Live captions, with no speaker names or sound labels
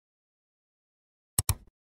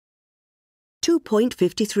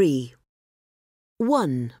2.53.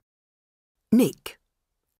 1. Nick.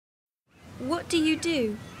 What do you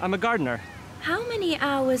do? I'm a gardener. How many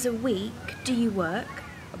hours a week do you work?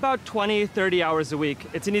 About 20, 30 hours a week.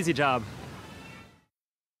 It's an easy job.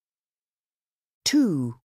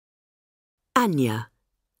 2. Anya.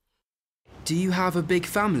 Do you have a big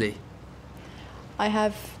family? I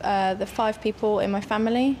have the 5 people in my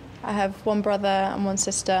family. I have 1 brother and 1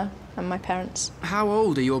 sister and my parents. How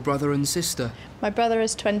old are your brother and sister? My brother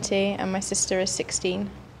is 20 and my sister is 16.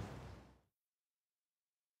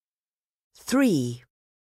 3.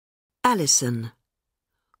 Alison.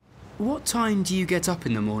 What time do you get up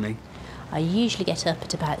in the morning? I usually get up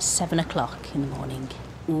at about 7 o'clock in the morning.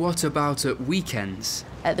 What about at weekends?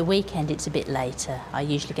 At the weekend it's a bit later. I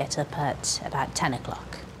usually get up at about 10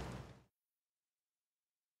 o'clock.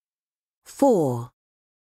 4.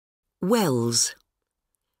 Wells.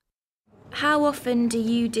 How often do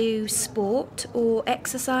you do sport or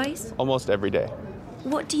exercise? Almost every day.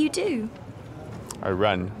 What do you do? I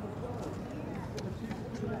run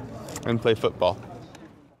and play football.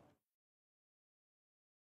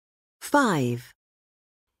 5.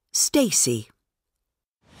 Stacy.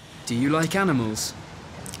 Do you like animals?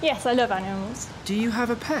 Yes, I love animals. Do you have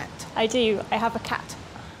a pet? I do. I have a cat.